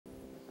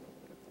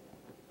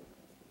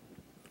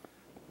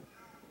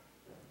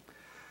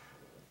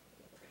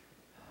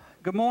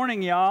Good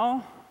morning,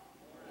 y'all.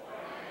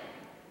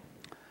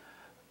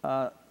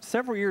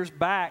 Several years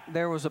back,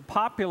 there was a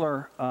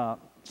popular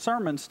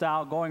sermon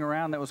style going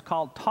around that was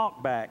called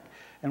talk back.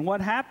 And what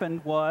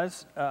happened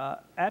was,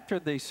 after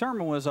the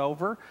sermon was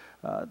over,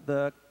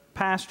 the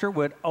pastor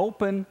would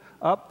open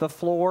up the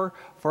floor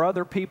for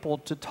other people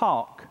to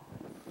talk.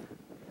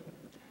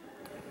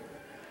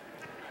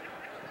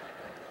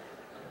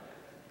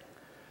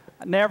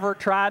 I never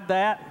tried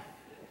that.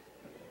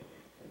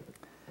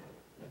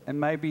 And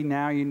maybe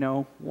now you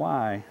know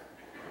why.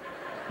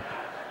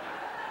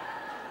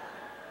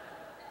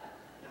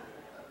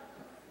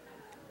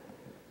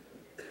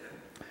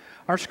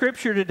 Our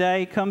scripture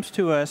today comes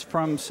to us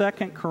from 2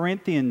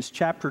 Corinthians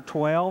chapter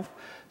 12.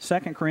 2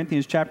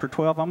 Corinthians chapter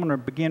 12. I'm going to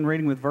begin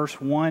reading with verse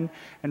 1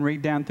 and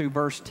read down through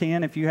verse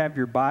 10. If you have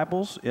your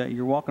Bibles,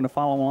 you're welcome to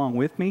follow along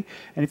with me.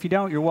 And if you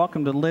don't, you're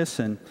welcome to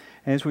listen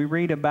as we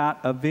read about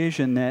a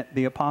vision that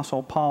the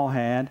Apostle Paul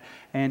had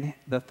and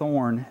the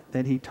thorn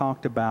that he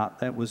talked about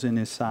that was in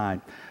his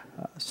side.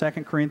 2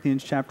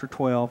 Corinthians chapter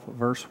 12,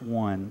 verse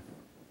 1.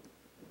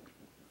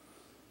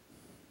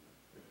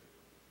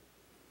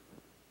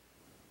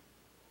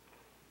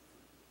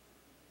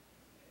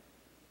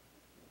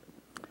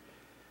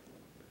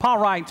 Paul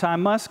writes, I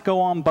must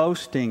go on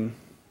boasting.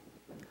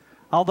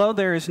 Although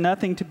there is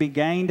nothing to be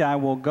gained, I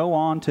will go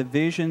on to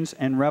visions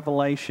and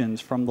revelations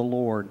from the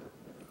Lord.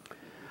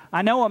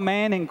 I know a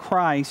man in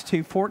Christ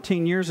who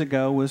 14 years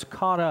ago was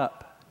caught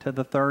up to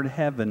the third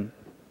heaven.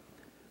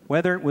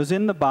 Whether it was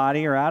in the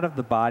body or out of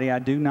the body, I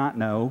do not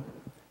know.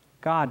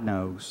 God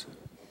knows.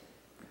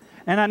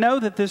 And I know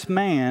that this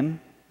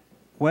man,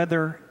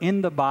 whether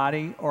in the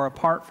body or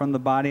apart from the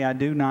body, I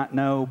do not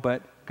know,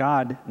 but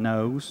God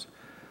knows,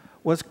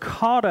 was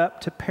caught up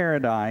to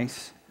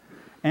paradise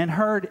and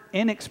heard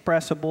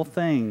inexpressible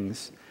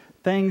things,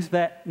 things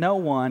that no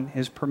one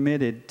is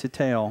permitted to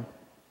tell.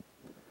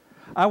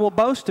 I will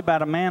boast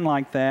about a man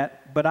like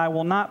that, but I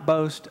will not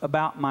boast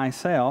about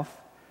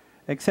myself,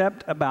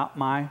 except about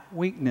my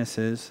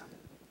weaknesses.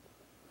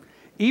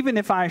 Even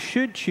if I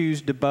should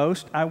choose to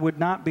boast, I would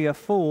not be a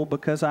fool,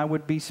 because I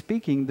would be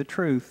speaking the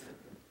truth.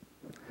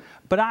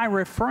 But I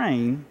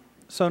refrain,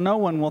 so no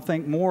one will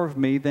think more of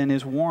me than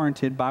is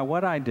warranted by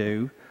what I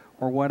do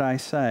or what I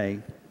say,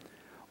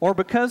 or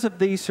because of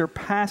these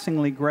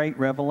surpassingly great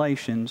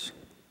revelations.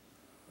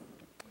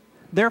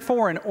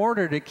 Therefore, in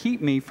order to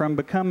keep me from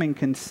becoming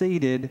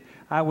conceited,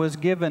 I was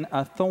given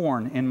a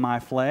thorn in my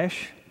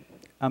flesh,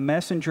 a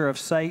messenger of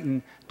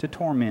Satan to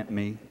torment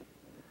me.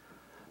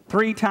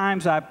 3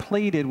 times I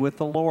pleaded with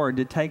the Lord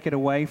to take it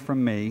away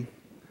from me.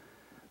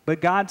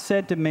 But God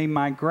said to me,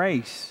 my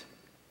grace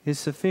is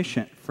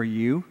sufficient for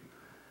you.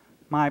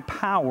 My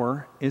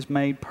power is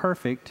made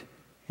perfect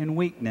in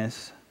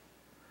weakness.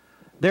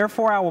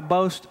 Therefore, I will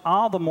boast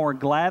all the more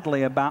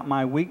gladly about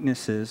my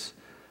weaknesses,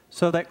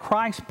 so that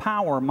Christ's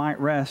power might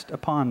rest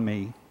upon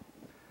me.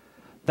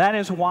 That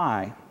is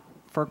why,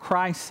 for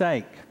Christ's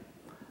sake,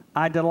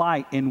 I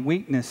delight in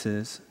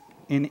weaknesses,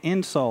 in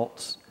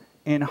insults,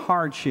 in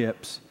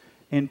hardships,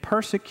 in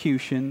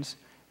persecutions,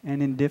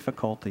 and in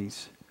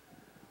difficulties.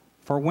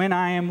 For when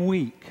I am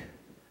weak,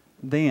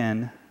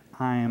 then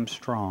I am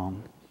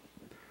strong.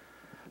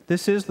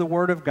 This is the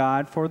word of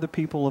God for the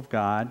people of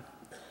God.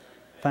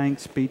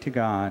 Thanks be to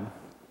God.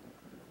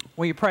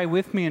 Will you pray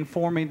with me and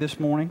for me this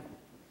morning?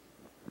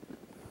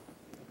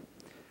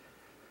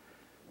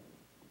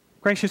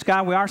 Gracious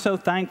God, we are so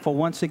thankful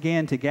once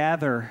again to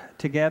gather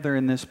together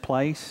in this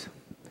place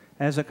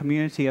as a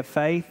community of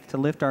faith to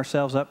lift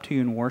ourselves up to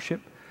you in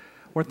worship.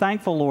 We're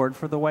thankful, Lord,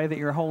 for the way that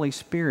your Holy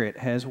Spirit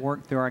has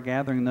worked through our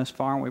gathering thus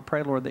far, and we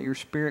pray, Lord, that your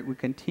Spirit would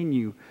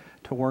continue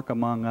to work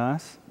among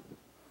us.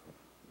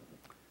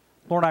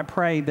 Lord, I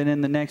pray that in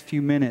the next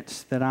few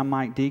minutes that I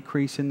might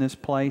decrease in this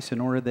place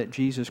in order that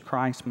Jesus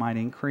Christ might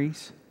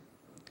increase.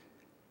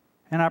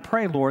 And I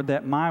pray, Lord,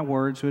 that my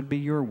words would be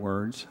your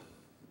words.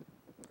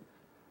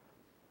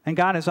 And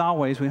God, as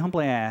always, we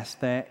humbly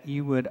ask that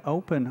you would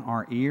open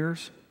our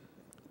ears,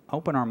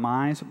 open our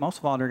minds, most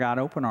of all, dear God,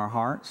 open our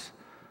hearts,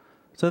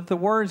 so that the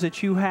words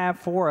that you have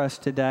for us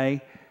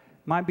today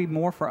might be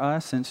more for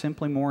us than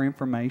simply more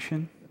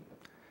information.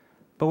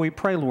 But we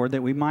pray, Lord,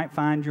 that we might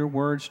find your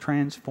words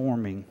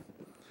transforming.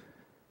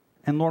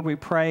 And Lord, we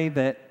pray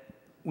that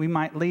we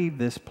might leave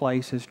this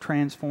place as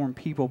transformed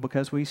people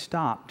because we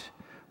stopped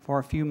for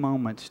a few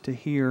moments to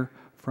hear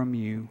from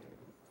you.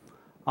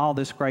 All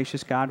this,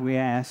 gracious God, we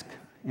ask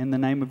in the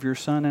name of your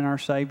Son and our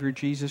Savior,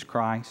 Jesus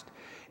Christ.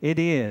 It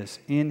is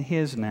in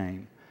his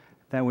name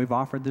that we've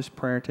offered this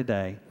prayer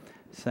today,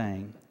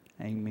 saying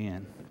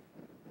amen.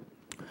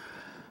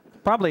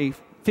 Probably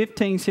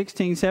 15,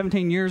 16,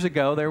 17 years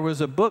ago, there was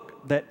a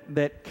book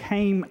that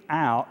came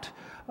out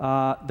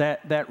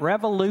that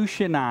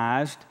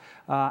revolutionized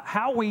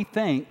how we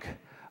think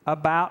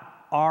about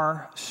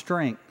our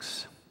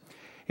strengths.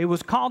 It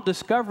was called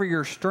Discover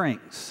Your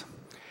Strengths.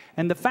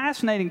 And the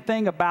fascinating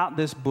thing about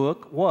this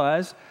book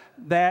was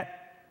that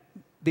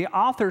the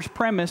author's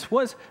premise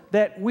was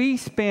that we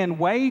spend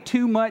way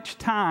too much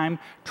time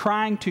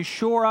trying to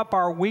shore up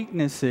our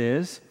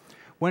weaknesses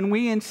when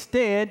we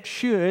instead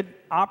should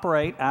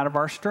operate out of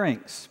our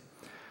strengths.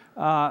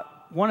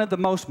 One of the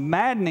most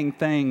maddening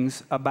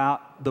things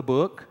about the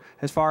book,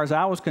 as far as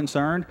I was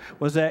concerned,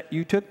 was that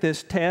you took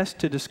this test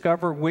to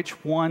discover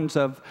which ones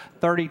of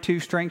 32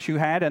 strengths you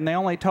had, and they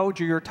only told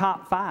you your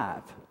top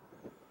 5.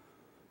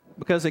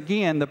 Because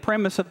again, the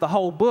premise of the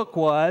whole book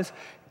was,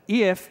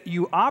 if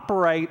you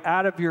operate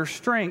out of your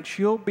strengths,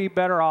 you'll be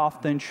better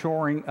off than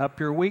shoring up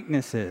your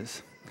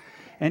weaknesses.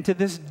 And to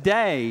this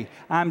day,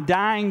 I'm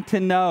dying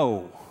to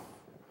know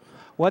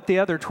what the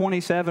other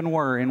 27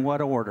 were, in what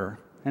order,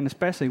 and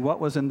especially what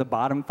was in the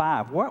bottom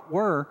 5. What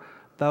were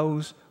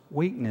those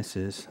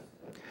weaknesses?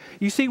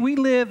 You see, we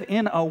live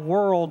in a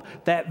world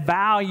that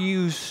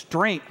values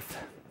strength,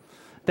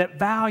 that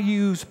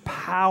values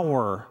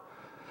power,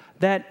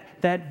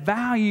 that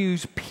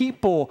values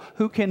people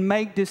who can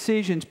make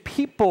decisions,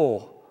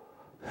 people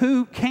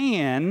who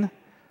can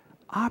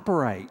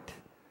operate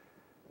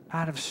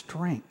out of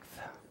strength.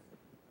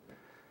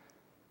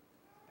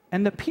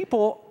 And the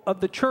people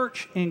of the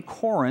church in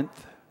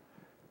Corinth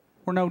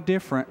were no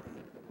different.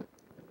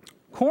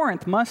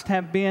 Corinth must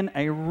have been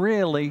a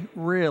really,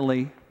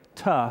 really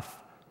tough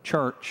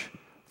church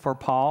for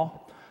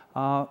Paul.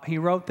 He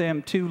wrote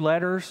them 2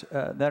 letters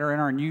that are in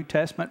our New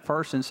Testament,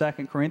 1st and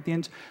 2nd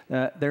Corinthians.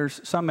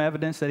 There's some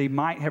evidence that he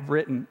might have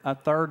written a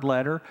 3rd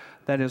letter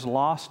that is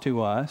lost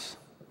to us.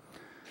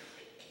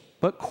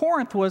 But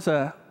Corinth was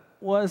a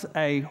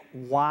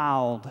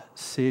wild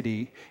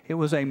city. It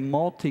was a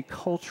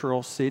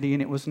multicultural city,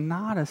 and it was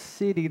not a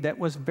city that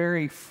was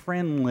very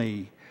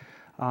friendly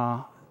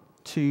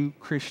to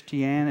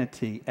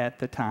Christianity at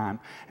the time.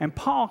 And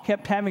Paul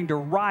kept having to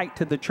write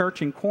to the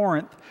church in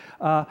Corinth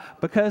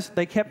because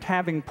they kept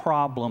having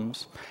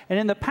problems. And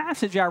in the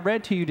passage I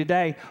read to you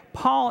today,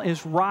 Paul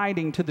is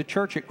writing to the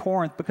church at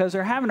Corinth because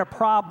they're having a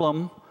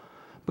problem,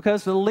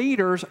 because the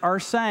leaders are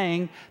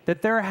saying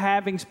that they're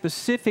having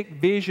specific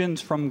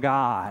visions from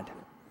God.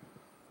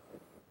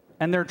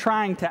 And they're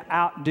trying to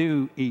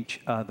outdo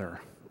each other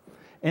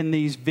in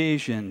these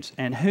visions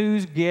and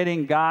who's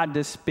getting God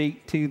to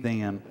speak to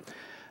them.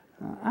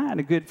 I had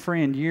a good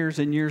friend years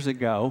and years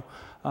ago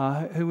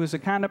who was the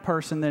kind of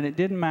person that it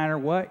didn't matter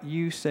what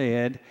you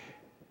said,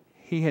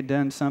 he had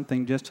done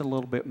something just a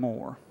little bit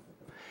more.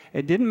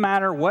 It didn't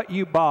matter what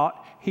you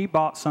bought, he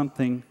bought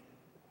something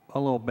a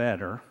little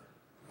better.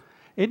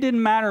 It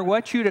didn't matter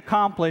what you'd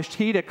accomplished,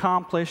 he'd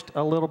accomplished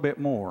a little bit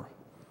more.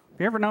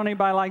 Have you ever known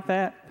anybody like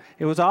that?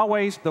 It was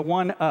always the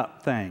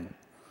one-up thing.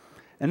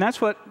 And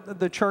that's what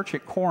the church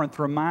at Corinth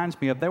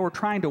reminds me of. They were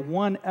trying to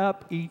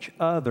one-up each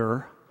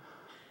other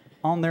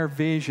on their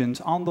visions,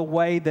 on the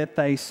way that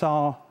they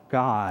saw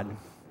God.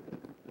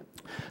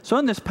 So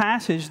in this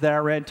passage that I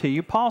read to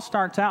you, Paul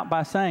starts out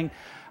by saying,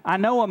 I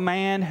know a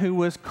man who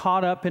was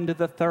caught up into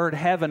the 3rd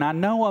heaven. I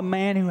know a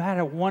man who had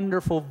a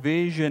wonderful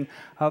vision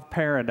of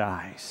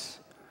paradise.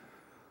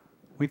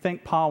 We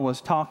think Paul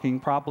was talking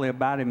probably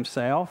about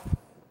himself,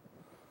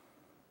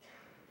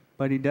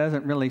 but he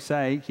doesn't really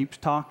say. He keeps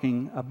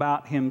talking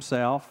about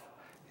himself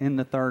in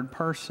the 3rd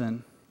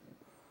person.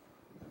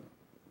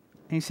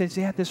 And he says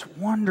he had this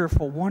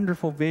wonderful,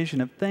 wonderful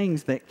vision of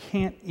things that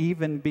can't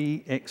even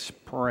be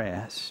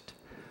expressed.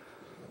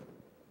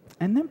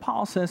 And then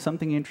Paul says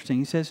something interesting.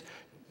 He says,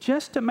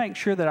 just to make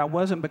sure that I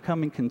wasn't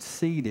becoming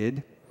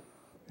conceited,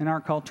 in our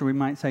culture we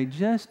might say,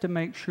 just to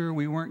make sure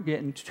we weren't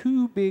getting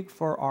too big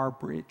for our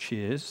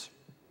britches,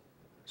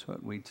 that's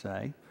what we'd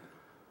say.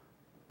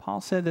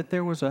 Paul said that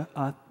there was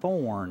a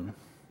thorn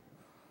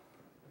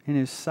in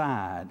his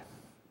side.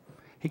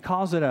 He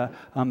calls it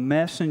a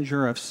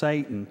messenger of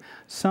Satan,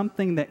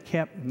 something that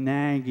kept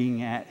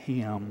nagging at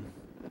him.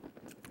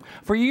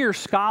 For years,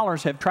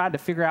 scholars have tried to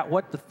figure out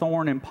what the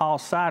thorn in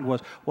Paul's side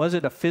was. Was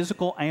it a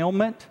physical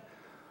ailment?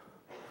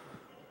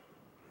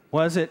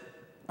 Was it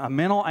a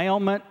mental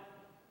ailment?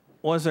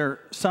 Was there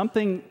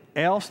something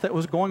else that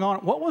was going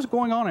on? What was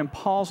going on in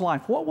Paul's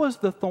life? What was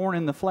the thorn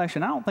in the flesh?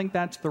 And I don't think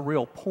that's the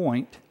real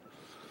point.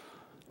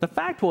 The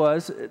fact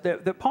was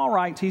that Paul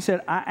writes, he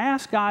said, I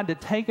asked God to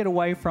take it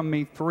away from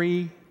me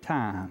 3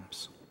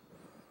 times.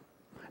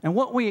 And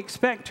what we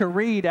expect to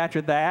read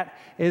after that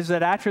is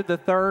that after the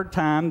 3rd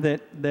time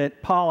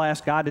that Paul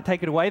asked God to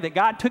take it away, that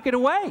God took it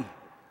away,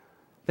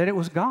 that it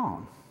was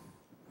gone.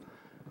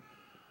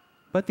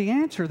 But the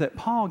answer that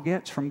Paul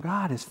gets from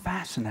God is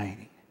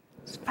fascinating.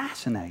 It's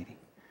fascinating.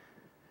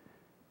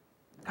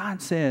 God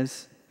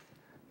says,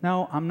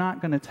 no, I'm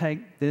not going to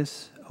take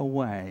this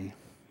away,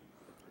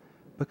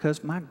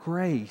 because my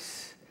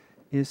grace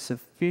is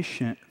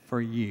sufficient for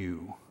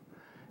you,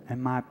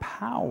 and my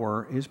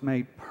power is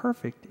made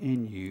perfect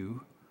in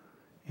you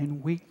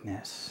in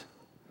weakness.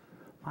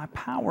 My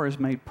power is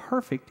made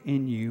perfect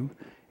in you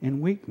in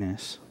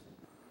weakness.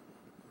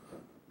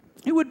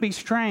 It would be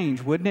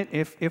strange, wouldn't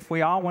it, if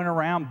we all went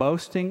around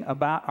boasting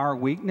about our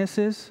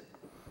weaknesses,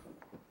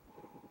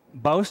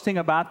 boasting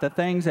about the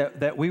things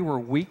that we were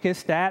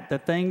weakest at, the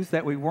things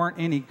that we weren't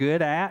any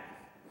good at.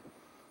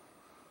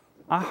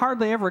 I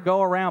hardly ever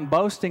go around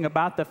boasting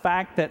about the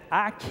fact that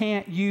I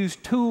can't use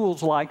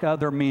tools like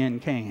other men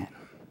can.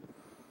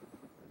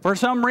 For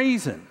some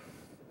reason,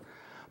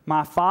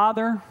 My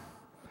Father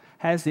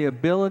has the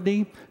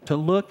ability to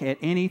look at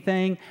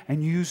anything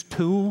and use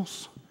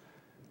tools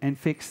and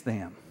fix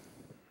them.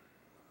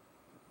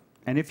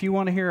 And if you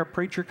want to hear a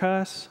preacher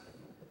cuss,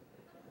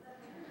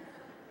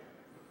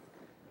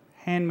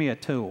 hand me a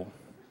tool.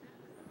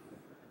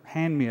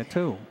 Hand me a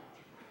tool.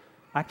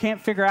 I can't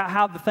figure out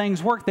how the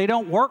things work. They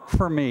don't work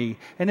for me,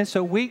 and it's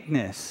a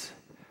weakness.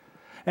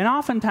 And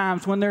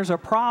oftentimes when there's a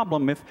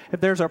problem, if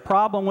there's a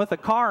problem with a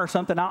car or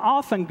something, I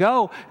often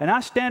go and I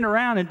stand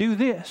around and do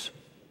this.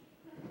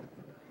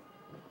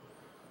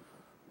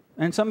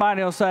 And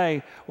somebody will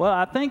say, well,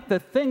 I think the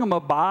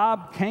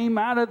thingamabob came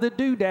out of the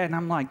doodad. And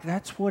I'm like,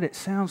 that's what it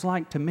sounds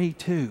like to me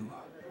too.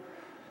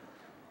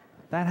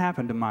 That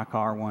happened to my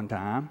car one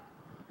time.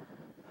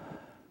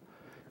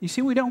 You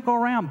see, we don't go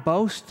around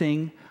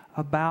boasting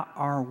about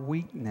our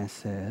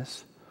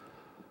weaknesses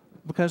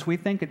because we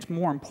think it's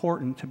more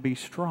important to be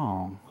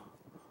strong.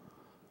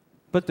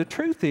 But the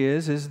truth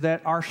is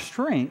that our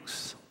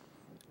strengths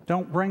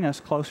don't bring us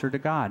closer to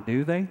God,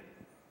 do they?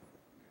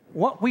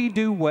 What we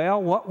do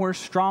well, what we're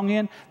strong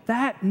in,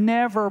 that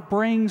never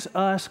brings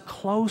us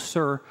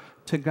closer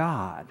to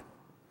God.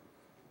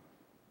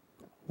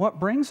 What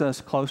brings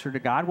us closer to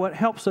God, what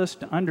helps us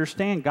to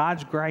understand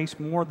God's grace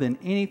more than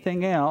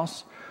anything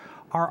else,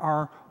 are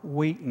our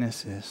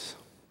weaknesses,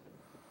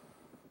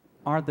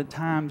 are the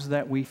times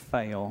that we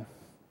fail,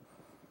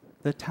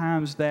 the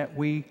times that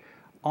we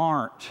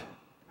aren't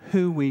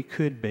who we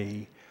could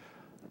be,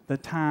 the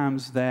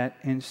times that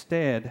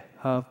instead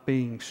of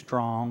being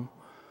strong,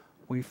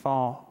 we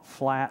fall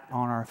flat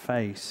on our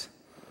face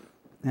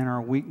and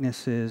our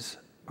weaknesses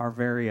are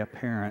very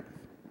apparent.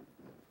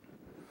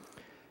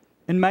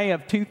 In May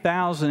of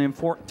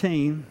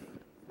 2014,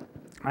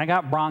 I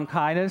got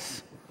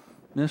bronchitis.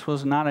 This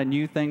was not a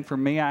new thing for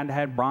me. I'd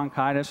had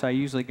bronchitis. I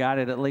usually got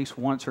it at least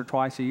once or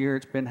twice a year.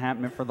 It's been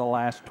happening for the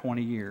last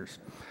 20 years.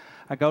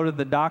 I go to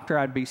the doctor.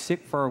 I'd be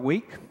sick for a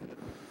week.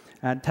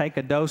 I'd take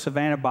a dose of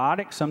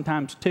antibiotics,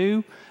 sometimes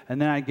 2, and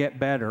then I'd get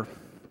better.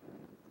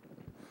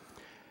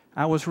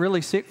 I was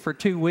really sick for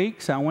 2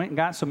 weeks. I went and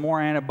got some more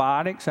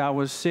antibiotics. I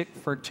was sick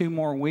for 2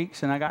 more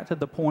weeks, and I got to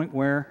the point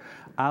where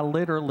I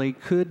literally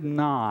could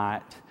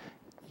not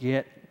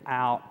get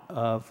out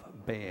of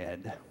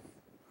bed.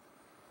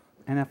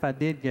 And if I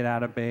did get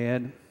out of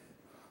bed,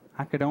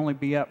 I could only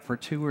be up for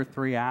 2 or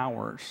 3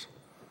 hours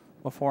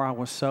before I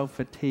was so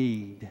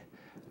fatigued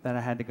that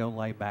I had to go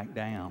lay back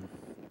down.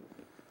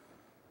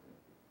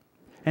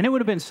 And it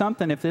would have been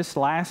something if this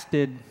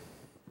lasted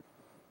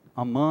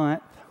a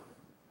month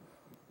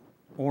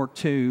or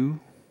 2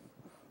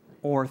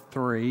 or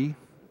 3.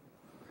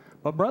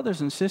 But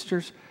brothers and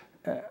sisters,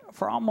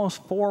 for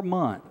almost 4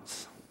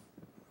 months,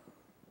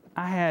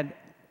 I had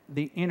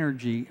the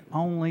energy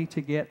only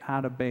to get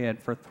out of bed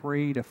for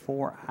 3 to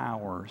 4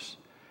 hours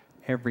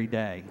every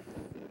day.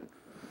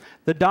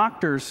 The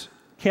doctors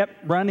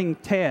kept running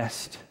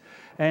tests,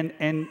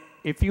 and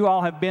if you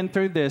all have been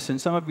through this, and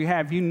some of you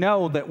have, you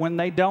know that when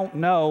they don't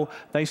know,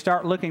 they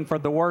start looking for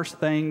the worst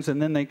things,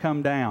 and then they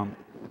come down.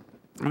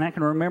 And I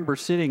can remember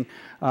sitting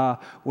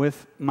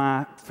with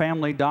my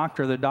family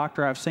doctor, the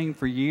doctor I've seen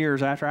for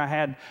years, after I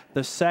had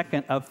the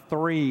second of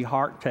 3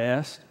 heart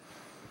tests,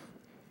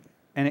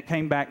 and it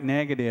came back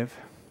negative.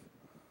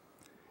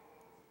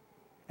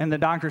 And the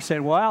doctor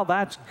said, well,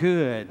 that's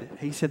good.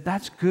 He said,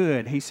 that's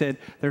good. He said,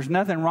 there's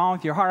nothing wrong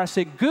with your heart. I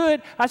said,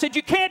 good. I said,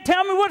 you can't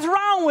tell me what's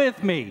wrong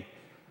with me.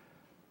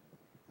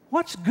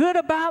 What's good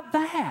about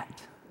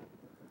that?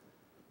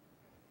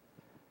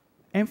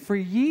 And for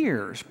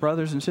years,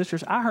 brothers and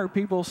sisters, I heard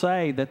people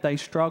say that they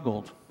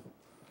struggled.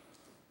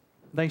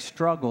 They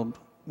struggled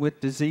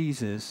with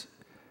diseases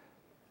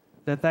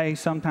that they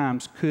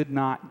sometimes could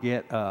not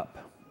get up.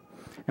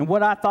 And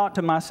what I thought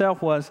to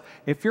myself was,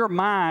 if your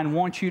mind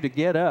wants you to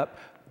get up,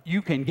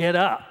 you can get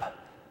up.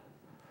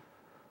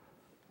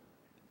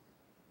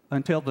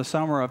 Until the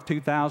summer of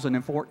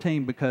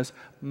 2014, because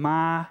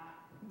my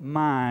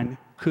mind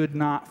could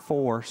not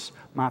force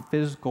my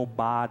physical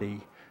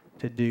body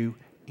to do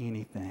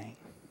anything.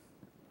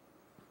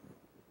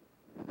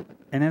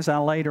 And as I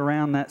laid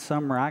around that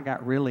summer, I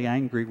got really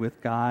angry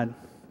with God.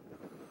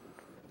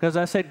 Because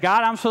I said,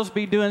 God, I'm supposed to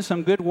be doing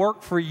some good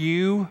work for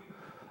you.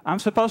 I'm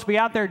supposed to be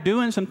out there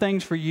doing some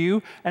things for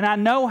you, and I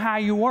know how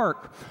you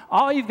work.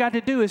 All you've got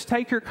to do is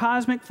take your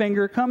cosmic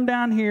finger, come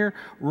down here,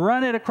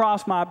 run it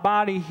across my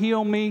body,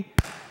 heal me,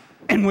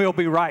 and we'll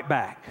be right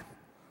back.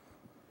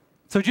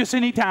 So just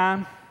any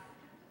time.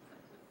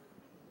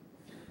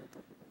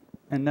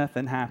 And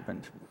nothing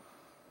happened.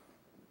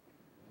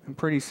 And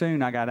pretty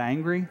soon I got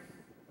angry,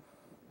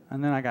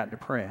 and then I got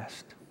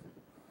depressed.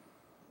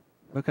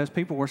 Because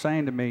people were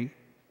saying to me,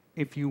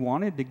 if you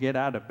wanted to get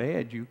out of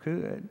bed, you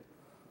could.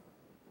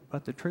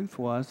 But the truth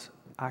was,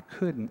 I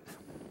couldn't.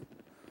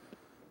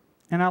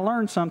 And I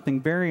learned something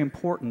very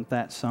important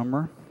that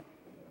summer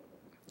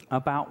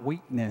about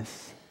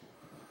weakness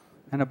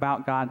and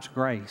about God's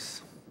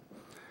grace.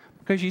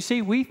 Because you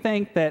see, we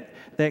think that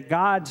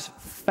God's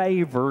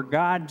favor,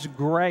 God's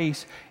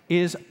grace,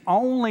 is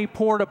only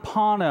poured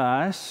upon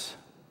us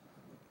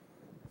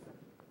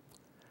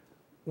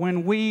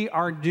when we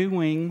are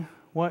doing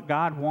what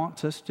God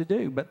wants us to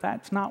do. But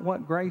that's not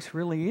what grace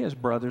really is,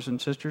 brothers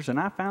and sisters, and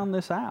I found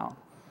this out.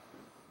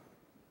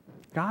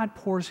 God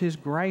pours His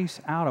grace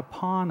out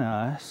upon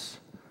us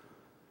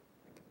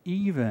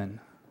even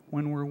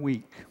when we're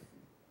weak,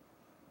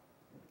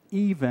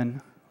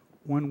 even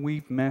when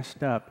we've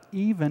messed up,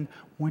 even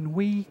when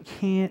we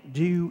can't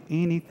do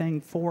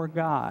anything for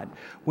God,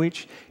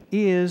 which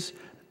is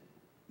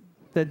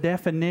the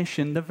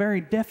definition, the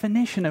very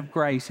definition of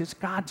grace. It's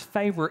God's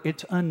favor.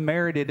 It's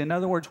unmerited. In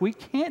other words, we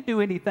can't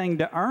do anything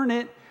to earn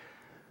it.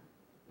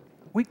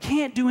 We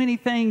can't do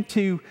anything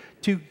to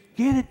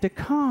get it to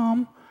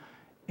come.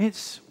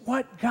 It's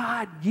what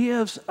God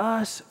gives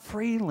us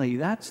freely.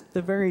 That's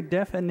the very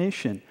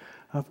definition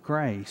of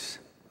grace.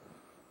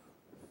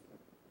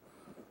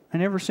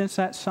 And ever since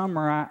that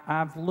summer,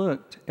 I've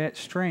looked at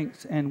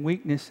strengths and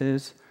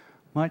weaknesses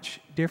much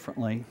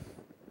differently.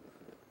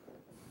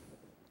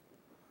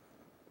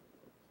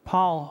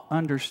 Paul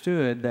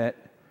understood that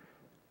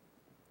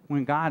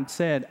when God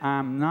said,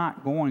 I'm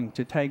not going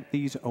to take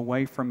these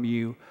away from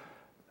you,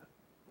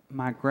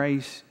 my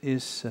grace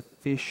is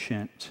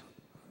sufficient.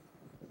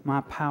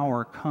 My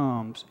power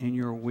comes in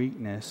your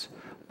weakness.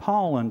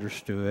 Paul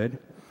understood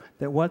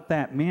that what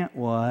that meant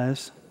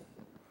was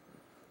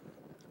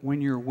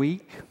when you're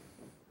weak,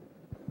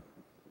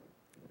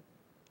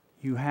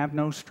 you have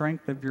no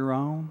strength of your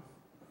own,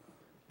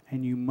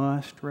 and you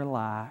must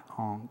rely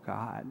on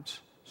God's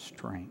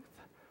strength,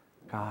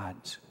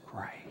 God's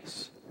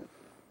grace.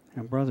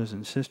 And brothers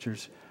and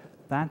sisters,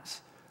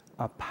 that's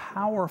a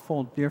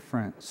powerful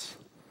difference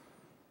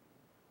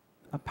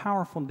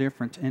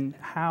in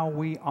how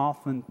we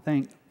often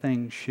think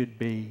things should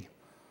be.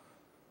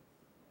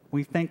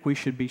 We think we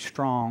should be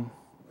strong.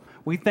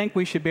 We think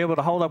we should be able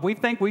to hold up. We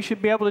think we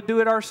should be able to do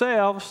it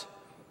ourselves.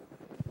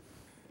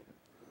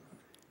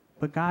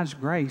 But God's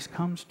grace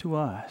comes to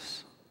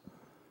us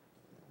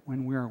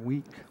when we are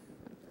weak,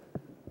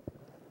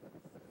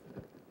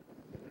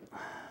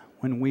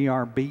 when we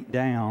are beat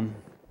down,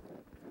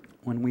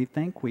 when we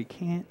think we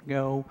can't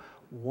go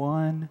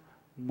one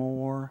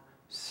more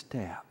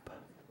step.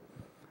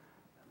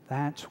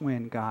 That's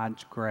when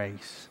God's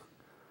grace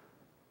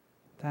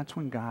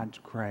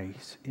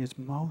is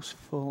most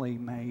fully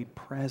made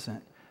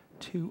present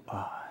to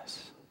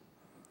us.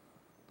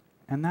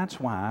 And that's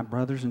why,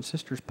 brothers and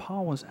sisters,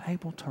 Paul was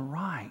able to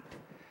write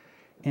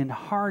in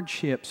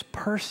hardships,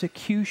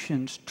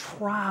 persecutions,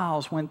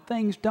 trials, when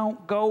things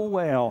don't go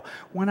well,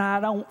 when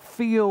I don't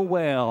feel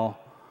well,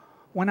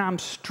 when I'm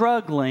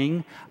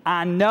struggling,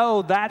 I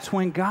know that's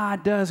when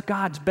God does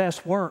God's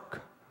best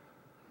work.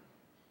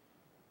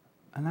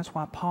 And that's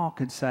why Paul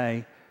could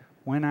say,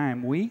 when I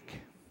am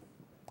weak,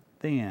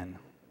 then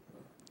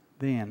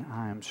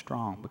I am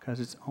strong.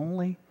 Because it's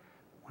only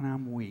when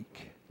I'm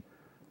weak,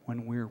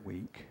 when we're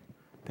weak,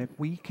 that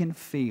we can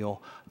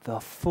feel the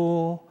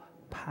full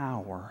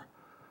power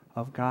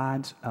of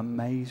God's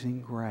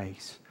amazing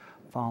grace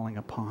falling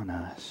upon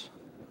us.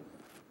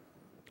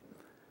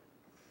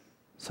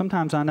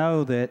 Sometimes I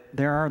know that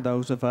there are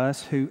those of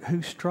us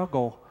who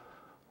struggle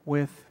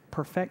with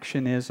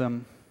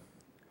perfectionism.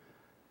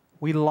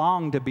 We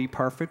long to be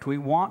perfect. We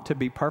want to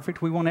be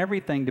perfect. We want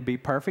everything to be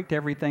perfect,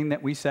 everything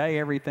that we say,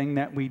 everything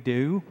that we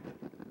do.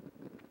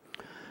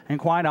 And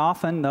quite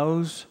often,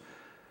 those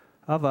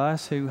of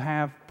us who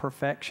have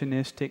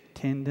perfectionistic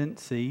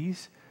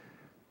tendencies,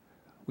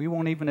 we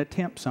won't even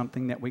attempt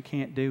something that we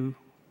can't do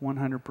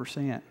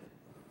 100%.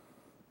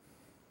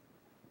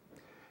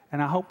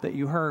 And I hope that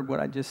you heard what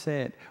I just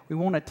said. We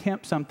won't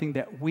attempt something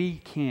that we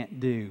can't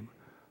do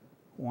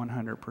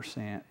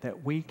 100%,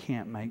 that we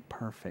can't make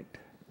perfect.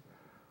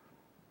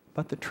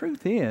 But the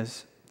truth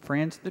is,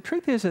 friends, the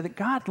truth is that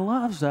God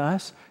loves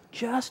us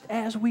just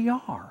as we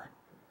are.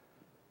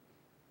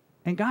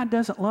 And God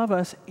doesn't love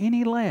us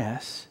any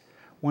less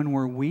when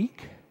we're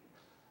weak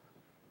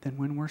than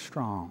when we're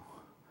strong,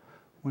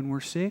 when we're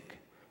sick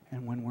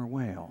and when we're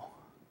well,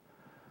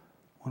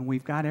 when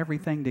we've got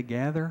everything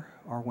together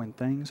or when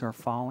things are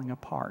falling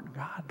apart.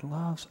 God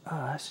loves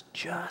us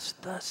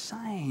just the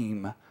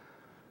same,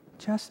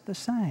 just the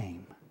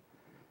same.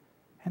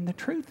 And the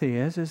truth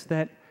is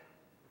that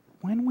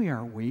when we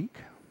are weak,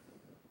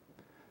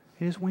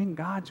 it is when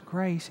God's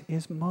grace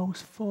is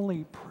most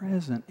fully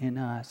present in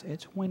us.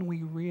 It's when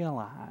we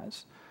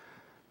realize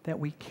that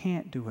we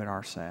can't do it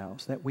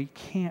ourselves, that we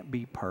can't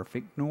be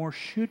perfect, nor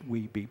should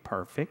we be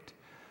perfect.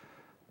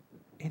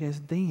 It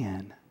is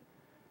then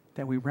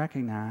that we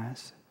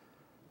recognize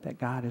that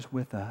God is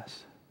with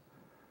us,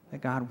 that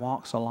God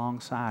walks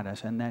alongside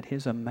us, and that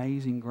His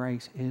amazing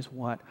grace is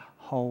what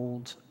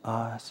holds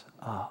us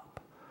up.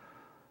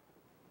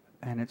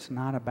 And it's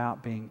not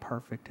about being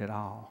perfect at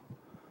all.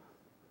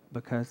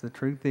 Because the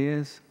truth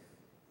is,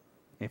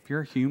 if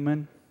you're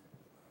human,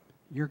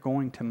 you're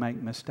going to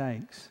make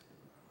mistakes.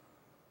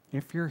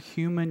 If you're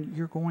human,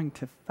 you're going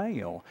to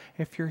fail.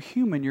 If you're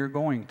human, you're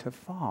going to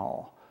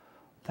fall.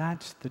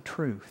 That's the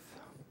truth.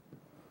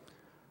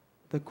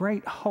 The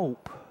great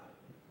hope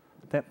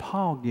that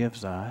Paul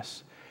gives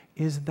us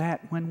is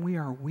that when we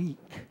are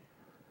weak,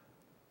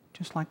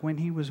 just like when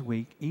he was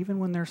weak, even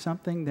when there's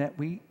something that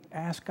we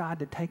ask God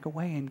to take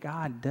away and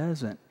God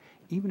doesn't,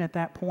 even at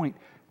that point,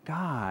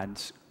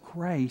 God's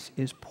grace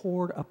is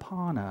poured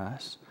upon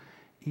us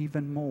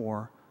even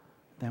more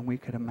than we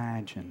could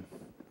imagine.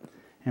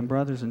 And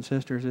brothers and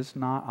sisters, it's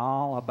not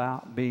all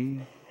about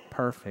being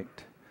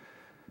perfect.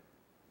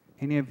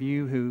 Any of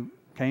you who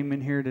came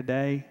in here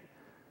today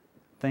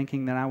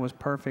thinking that I was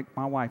perfect,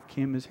 my wife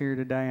Kim is here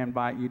today. I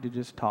invite you to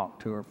just talk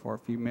to her for a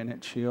few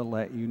minutes. She'll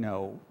let you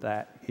know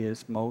that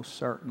is most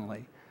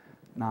certainly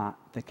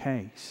not the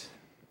case.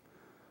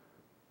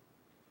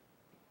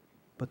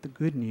 But the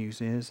good news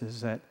is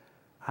that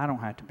I don't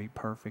have to be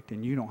perfect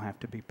and you don't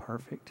have to be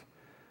perfect,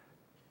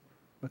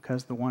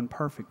 because the one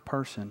perfect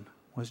person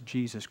was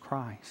Jesus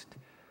Christ.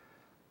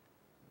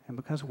 And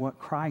because of what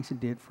Christ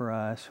did for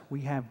us, we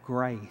have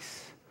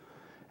grace.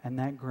 And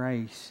that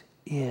grace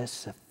is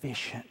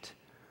sufficient.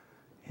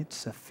 It's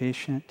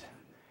sufficient,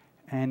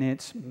 and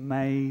it's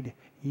made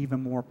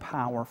even more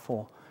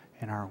powerful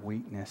in our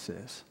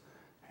weaknesses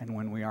and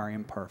when we are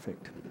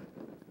imperfect.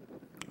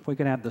 If we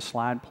could have the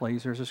slide,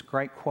 please. There's this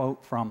great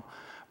quote from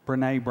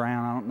Brené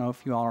Brown. I don't know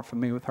if you all are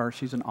familiar with her.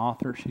 She's an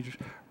author. She's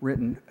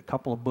written a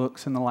couple of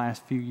books in the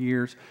last few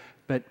years.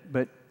 But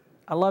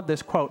I love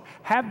this quote.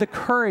 Have the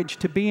courage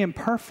to be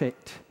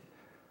imperfect.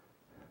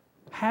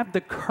 Have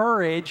the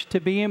courage to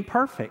be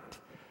imperfect.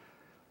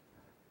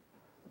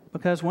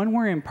 Because when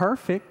we're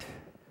imperfect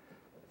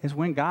is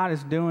when God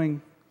is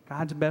doing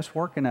God's best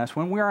work in us.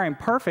 When we are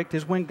imperfect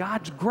is when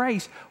God's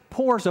grace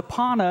pours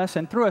upon us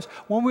and through us.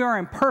 When we are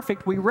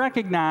imperfect, we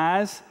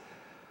recognize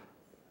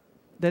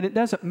that it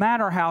doesn't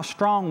matter how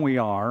strong we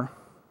are.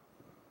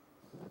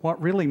 What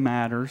really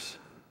matters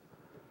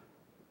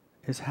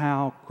is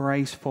how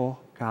graceful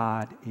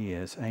God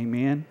is.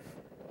 Amen?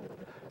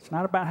 It's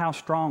not about how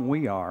strong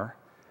we are.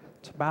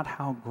 It's about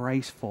how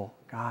graceful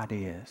God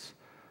is.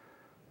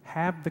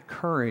 Have the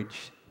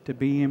courage to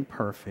be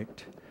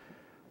imperfect,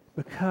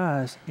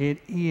 because it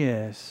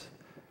is,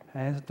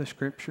 as the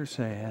Scripture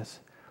says,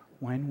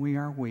 when we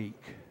are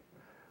weak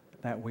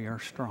that we are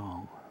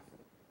strong.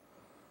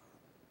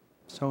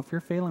 So if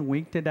you're feeling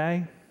weak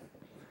today,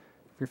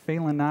 if you're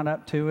feeling not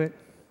up to it,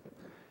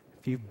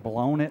 if you've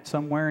blown it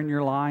somewhere in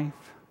your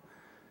life,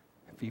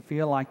 if you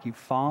feel like you've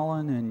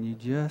fallen and you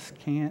just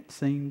can't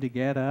seem to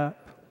get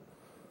up,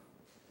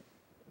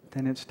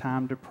 then it's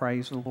time to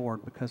praise the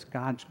Lord, because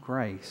God's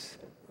grace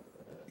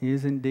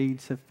is indeed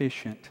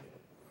sufficient.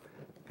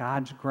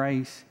 God's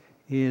grace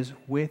is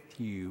with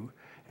you,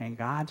 and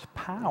God's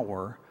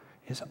power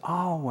is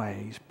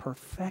always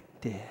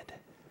perfected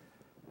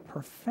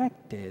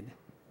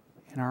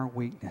in our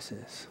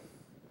weaknesses.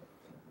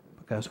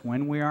 Because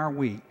when we are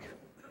weak,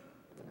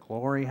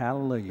 glory,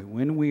 hallelujah,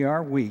 when we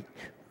are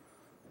weak,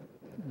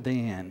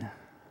 then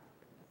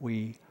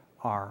we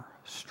are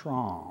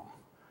strong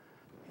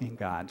in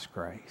God's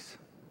grace.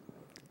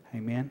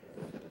 Amen.